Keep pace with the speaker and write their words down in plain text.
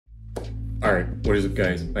Alright, what is up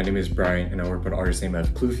guys? My name is Brian and I work with an artist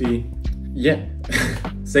named Cloophie. Yeah,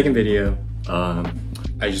 second video.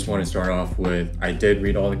 I just want to start off with, I did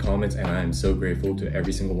read all the comments and I am so grateful to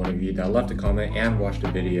every single one of you that left a comment and watched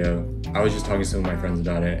the video. I was just talking to some of my friends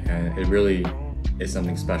about it and it really is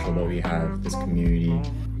something special that we have, this community.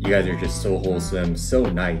 You guys are just so wholesome, so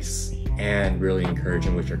nice, and really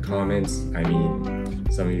encouraging with your comments. I mean,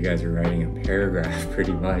 some of you guys are writing a paragraph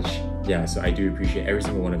pretty much. Yeah, so I do appreciate every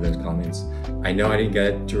single one of those comments. I know I didn't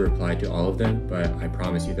get to reply to all of them, but I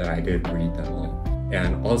promise you that I did read them all.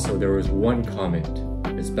 And also there was one comment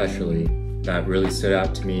especially that really stood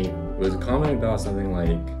out to me. It was a comment about something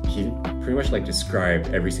like, he pretty much like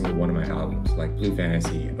described every single one of my albums, like Blue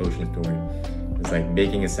Fantasy, Ocean Story. It's like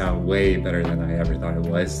making it sound way better than I ever thought it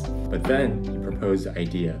was. But then he proposed the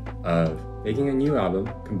idea of making a new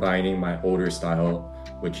album, combining my older style,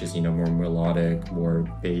 which is, more melodic, more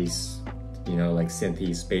bass, like synthy,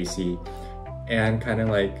 spacey, and kind of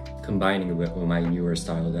like combining it with my newer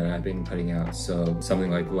style that I've been putting out. So something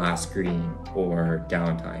like Last Scream or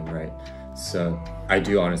Downtime, right? So I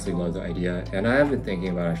do honestly love the idea, and I have been thinking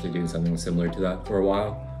about actually doing something similar to that for a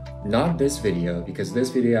while. Not this video, because this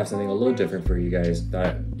video I have something a little different for you guys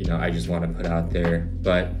that, I just want to put out there.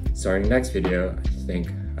 But starting next video, I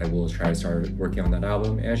think I will try to start working on that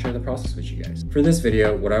album and share the process with you guys. For this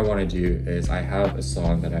video, what I want to do is I have a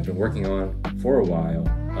song that I've been working on for a while.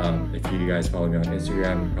 If you guys follow me on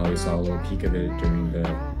Instagram, you probably saw a little peek of it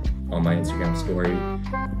on my Instagram story.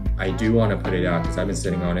 I do want to put it out because I've been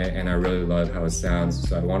sitting on it and I really love how it sounds.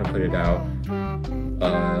 So I want to put it out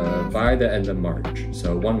by the end of March.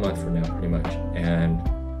 So 1 month from now, pretty much. And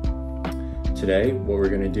today, what we're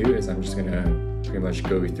gonna do is I'm just gonna pretty much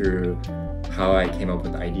go through how I came up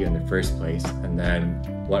with the idea in the first place, and then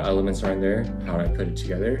what elements are in there, how I put it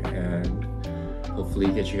together, and hopefully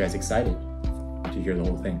get you guys excited to hear the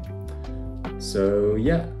whole thing. So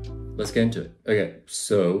yeah, let's get into it. Okay,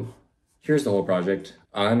 so here's the whole project.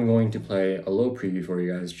 I'm going to play a little preview for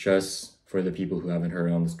you guys, just for the people who haven't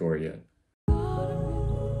heard on the story yet.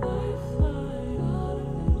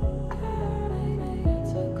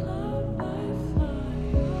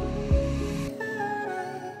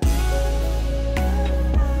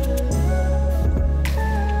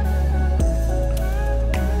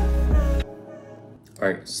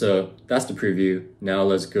 Alright, so that's the preview. Now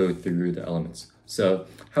let's go through the elements. So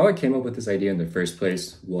how I came up with this idea in the first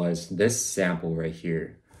place was this sample right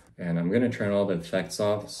here. And I'm gonna turn all the effects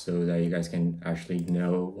off so that you guys can actually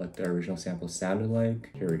know what the original sample sounded like.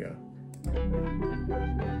 Here we go.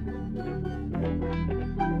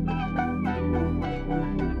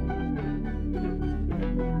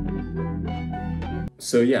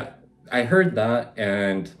 So yeah, I heard that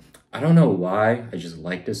and I don't know why, I just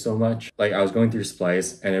liked it so much. Like I was going through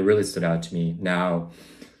Splice and it really stood out to me. Now,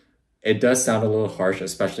 it does sound a little harsh,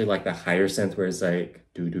 especially like the higher synth where it's like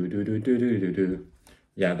do do do do do do do do.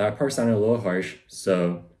 Yeah, that part sounded a little harsh.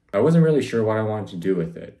 So I wasn't really sure what I wanted to do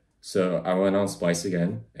with it. So I went on Splice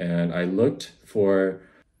again and I looked for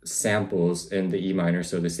samples in the E minor,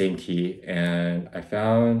 so the same key, and I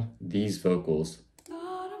found these vocals.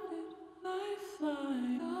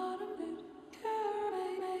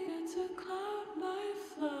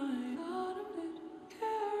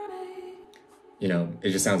 It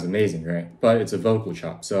just sounds amazing, right? But it's a vocal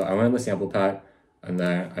chop. So I went on the sample pack and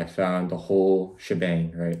then I found the whole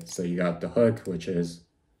shebang, right? So you got the hook, which is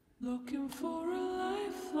looking for a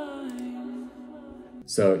lifeline.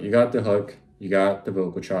 So you got the hook, you got the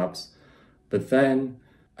vocal chops, but then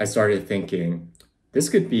I started thinking, this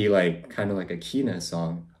could be like kind of like a Kina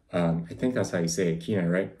song. I think that's how you say it, Kina,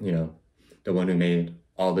 right? The one who made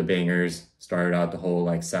all the bangers, started out the whole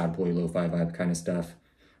like sad boy lo-fi vibe kind of stuff.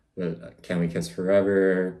 With Can We Kiss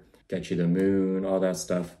Forever, Get You the Moon, all that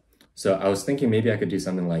stuff. So I was thinking maybe I could do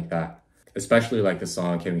something like that, especially like the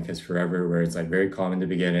song Can We Kiss Forever, where it's like very calm in the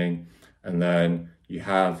beginning, and then you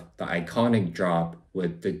have the iconic drop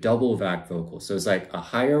with the double vac vocal. So it's like a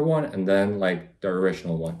higher one and then like the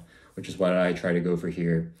original one, which is what I try to go for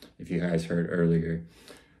here, if you guys heard earlier.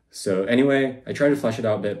 So anyway, I tried to flesh it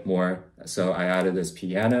out a bit more. So I added this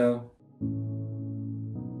piano.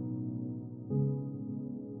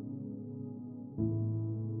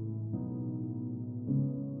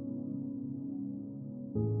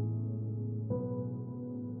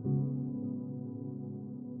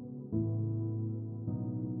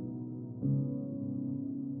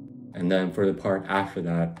 And then for the part after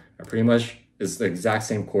that, I pretty much, it's the exact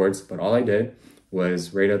same chords, but all I did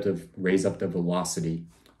was raise up the velocity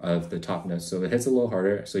of the top notes. So it hits a little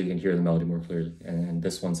harder so you can hear the melody more clearly. And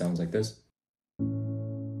this one sounds like this.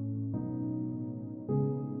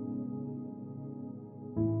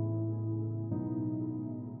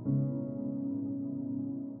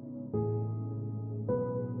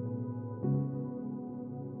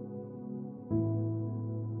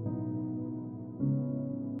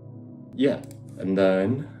 Yeah, and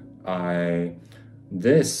then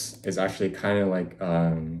this is actually kind of like,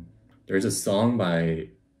 there's a song by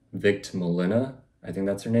Vict Molina, I think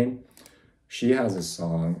that's her name. She has a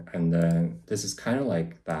song, and then this is kind of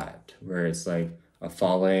like that, where it's like a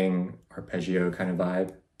falling arpeggio kind of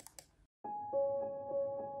vibe.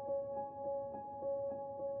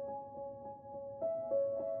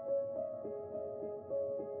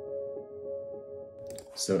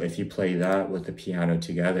 So if you play that with the piano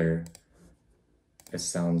together, it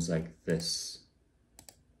sounds like this.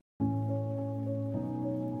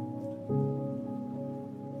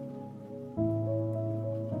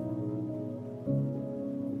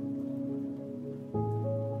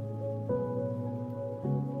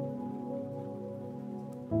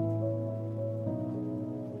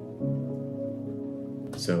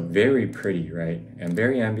 So very pretty, right? And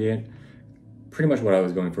very ambient. Pretty much what I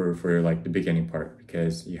was going for like the beginning part,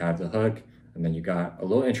 because you have the hook and then you got a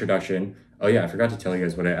little introduction. Oh yeah, I forgot to tell you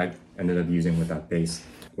guys what I ended up using with that bass.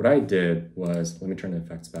 What I did was, let me turn the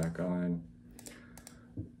effects back on.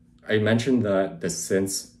 I mentioned that the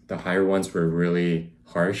synths, the higher ones were really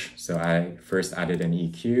harsh. So I first added an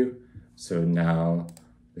EQ. So now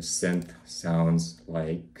the synth sounds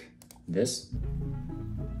like this.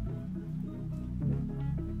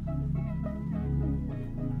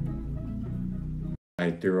 I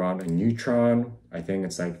threw on a neutron. I think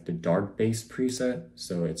it's like the dark bass preset.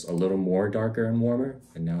 So it's a little more darker and warmer.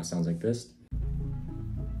 And now it sounds like this.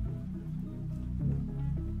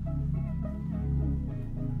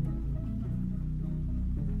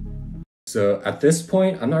 So at this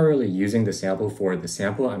point, I'm not really using the sample for the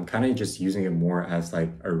sample. I'm kind of just using it more as like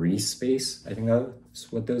a respace. I think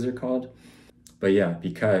that's what those are called. But yeah,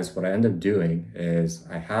 because what I end up doing is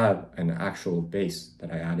I have an actual bass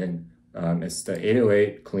that I add in. It's the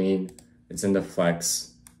 808 clean. It's in the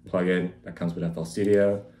Flex plugin that comes with FL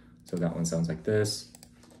Studio. So that one sounds like this.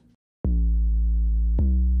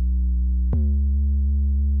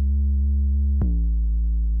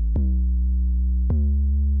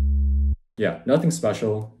 Yeah, nothing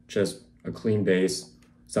special, just a clean bass,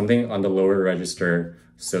 something on the lower register,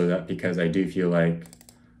 so that because I do feel like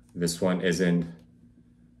this one isn't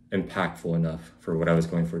impactful enough for what I was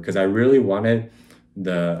going for, because I really wanted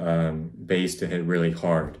the bass to hit really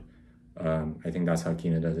hard. I think that's how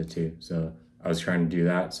Kina does it too. So I was trying to do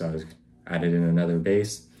that. So I was added in another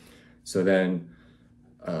bass. So then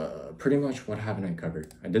pretty much what haven't I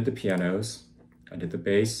covered? I did the pianos, I did the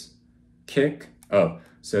bass, kick. Oh,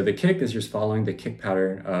 so the kick is just following the kick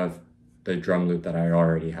pattern of the drum loop that I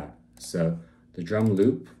already have. So the drum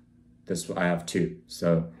loop, this I have two.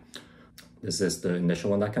 So this is the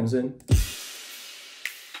initial one that comes in.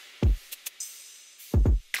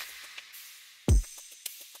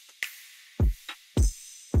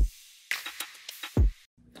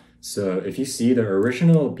 So if you see, the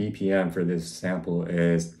original BPM for this sample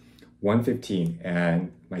is 115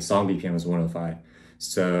 and my song BPM is 105.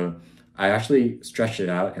 So I actually stretched it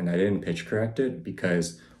out and I didn't pitch correct it,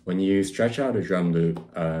 because when you stretch out a drum loop,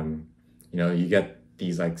 you know, you get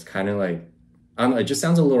these like kind of like, I don't know, it just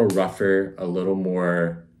sounds a little rougher, a little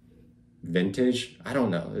more vintage. I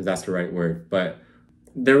don't know if that's the right word, but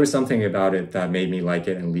there was something about it that made me like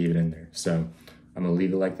it and leave it in there. So I'm gonna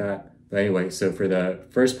leave it like that. But anyway, so for the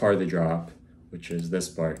first part of the drop, which is this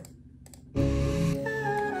part,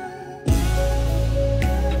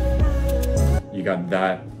 you got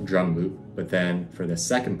that drum loop. But then for the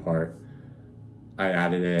second part, I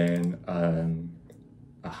added in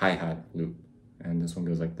a hi-hat loop. And this one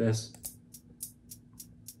goes like this.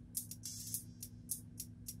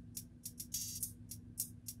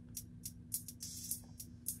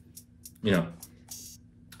 You know,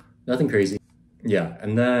 nothing crazy. Yeah,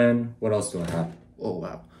 and then what else do I have? Oh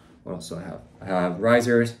wow, what else do I have? I have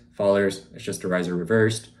risers, fallers, it's just a riser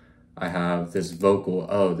reversed. I have this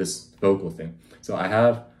vocal, this vocal thing. So I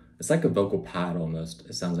have, it's like a vocal pad almost.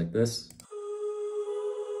 It sounds like this.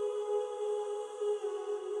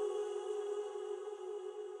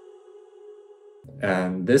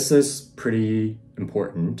 And this is pretty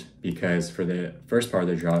important because for the first part of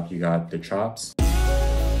the drop, you got the chops.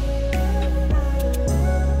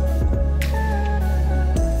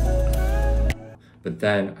 But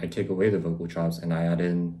then I take away the vocal chops and I add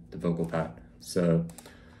in the vocal pad. So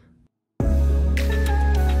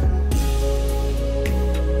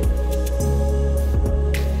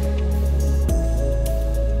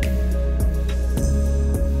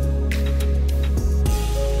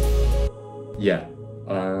yeah,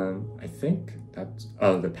 I think that's,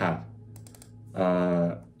 the pad.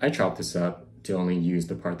 I chopped this up to only use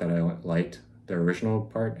the part that I liked. The original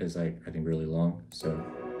part is like, I think really long, so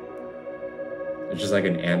It's just like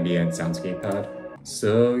an ambient soundscape pad.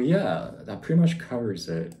 So yeah, that pretty much covers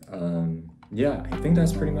it. Yeah, I think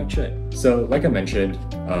that's pretty much it. So like I mentioned,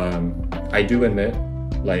 I do admit,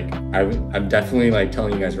 like I'm definitely like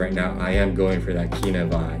telling you guys right now, I am going for that Kina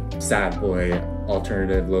vibe, sad boy,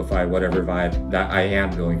 alternative, lo-fi, whatever vibe, that I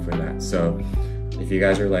am going for that. So if you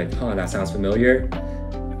guys are like, huh, that sounds familiar,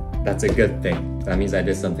 that's a good thing. That means I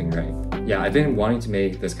did something right. Yeah, I've been wanting to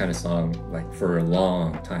make this kind of song like for a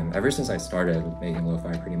long time, ever since I started making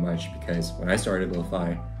lo-fi pretty much, because when I started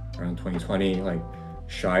lo-fi around 2020, like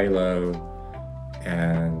Shiloh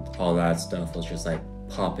and all that stuff was just like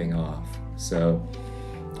popping off. So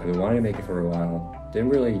I've been wanting to make it for a while, didn't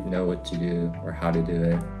really know what to do or how to do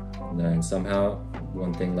it. And then somehow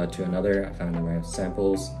one thing led to another. I found the right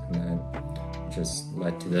samples and then it just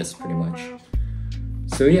led to this pretty much.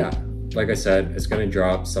 So yeah, like I said, it's gonna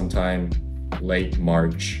drop sometime late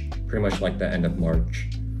March, pretty much like the end of March.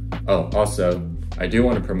 Oh, also, I do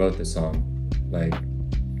want to promote this song. Like,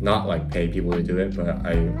 not like pay people to do it, but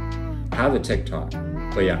I have a TikTok.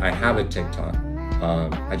 But yeah, I have a TikTok.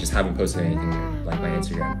 I just haven't posted anything there, like my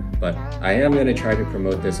Instagram. But I am gonna try to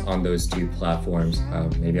promote this on those two platforms.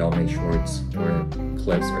 Maybe I'll make shorts or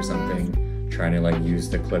clips or something, trying to like use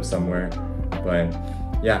the clip somewhere. But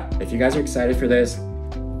yeah, if you guys are excited for this,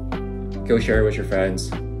 go share it with your friends,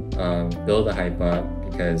 build the hype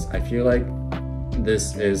up, because I feel like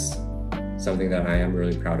this is something that I am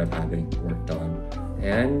really proud of having worked on.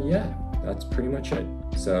 And yeah, that's pretty much it.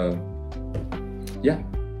 So yeah,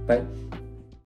 bye.